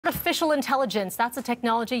Artificial intelligence, that's a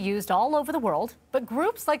technology used all over the world. But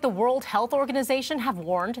groups like the World Health Organization have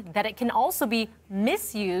warned that it can also be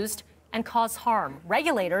misused and cause harm.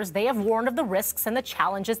 Regulators, they have warned of the risks and the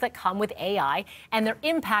challenges that come with AI and their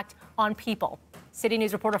impact on people. City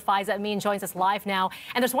News reporter Faiza Amin joins us live now.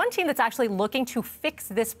 And there's one team that's actually looking to fix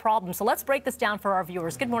this problem. So let's break this down for our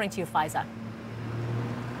viewers. Good morning to you, Faiza.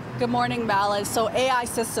 Good morning, Malice. So AI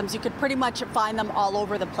systems, you could pretty much find them all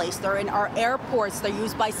over the place. They're in our airports. They're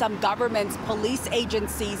used by some governments, police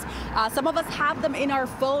agencies. Some of us have them in our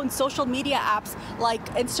phones. Social media apps like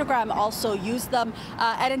Instagram also use them.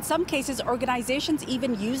 And in some cases, organizations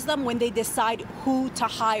even use them when they decide who to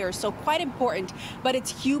hire. So quite important. But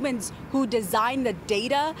it's humans who design the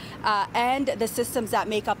data and the systems that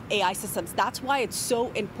make up AI systems. That's why it's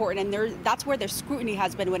so important. And that's where their scrutiny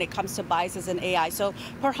has been when it comes to biases in AI. So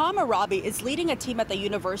Parham Arabi is leading a team at the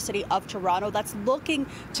University of Toronto that's looking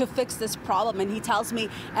to fix this problem. And he tells me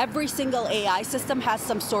every single AI system has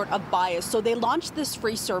some sort of bias. So they launched this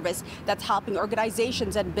free service that's helping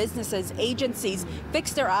organizations and businesses, agencies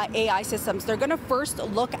fix their AI systems. They're going to first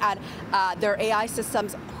look at their AI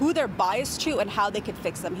systems, who they're biased to, and how they can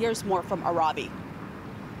fix them. Here's more from Arabi.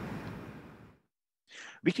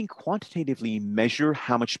 We can quantitatively measure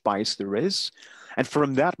how much bias there is. And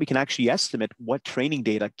from that, we can actually estimate what training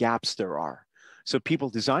data gaps there are. So people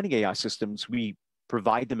designing AI systems, we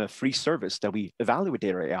provide them a free service that we evaluate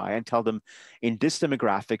their AI and tell them in this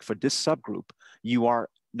demographic for this subgroup, you are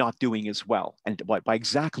not doing as well, and by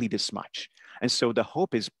exactly this much. And so the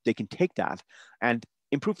hope is they can take that and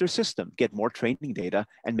improve their system, get more training data,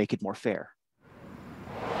 and make it more fair.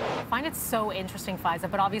 I find it so interesting, Faiza,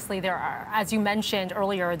 but obviously there are, as you mentioned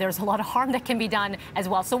earlier, there's a lot of harm that can be done as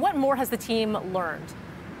well. So what more has the team learned?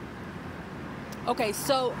 Okay,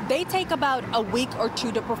 so they take about a week or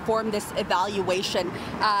two to perform this evaluation.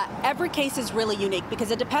 Every case is really unique because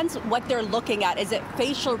it depends what they're looking at. Is it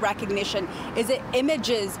facial recognition? Is it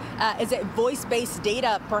images? Is it voice-based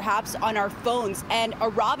data, perhaps on our phones? And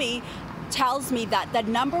Arabi tells me that the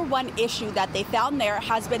 #1 issue that they found there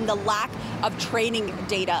has been the lack of training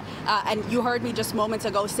data. And you heard me just moments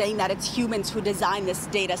ago saying that it's humans who design this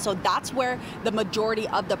data. So that's where the majority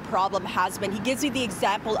of the problem has been. He gives me the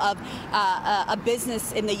example of a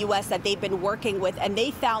business in the US that they've been working with, and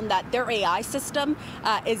they found that their AI system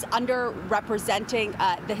is underrepresenting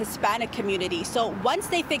the Hispanic community. So once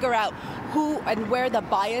they figure out who and where the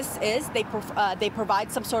bias is, they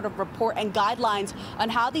provide some sort of report and guidelines on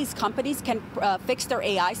how these companies can fix their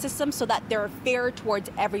AI systems so that they're fair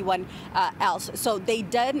towards everyone else. So they've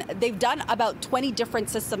done about 20 different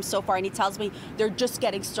systems so far, and he tells me they're just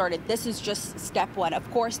getting started. This is just step one. Of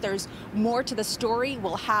course, there's more to the story.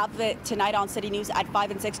 We'll have it tonight on City News at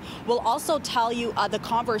 5 and 6. We'll also tell you the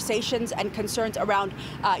conversations and concerns around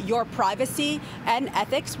your privacy and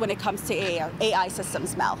ethics when it comes to AI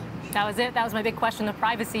systems, Mel. That was it. That was my big question, the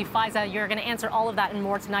privacy. Faiza, you're going to answer all of that and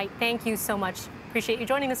more tonight. Thank you so much. Appreciate you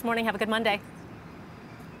joining this morning. Have a good Monday.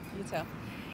 You too.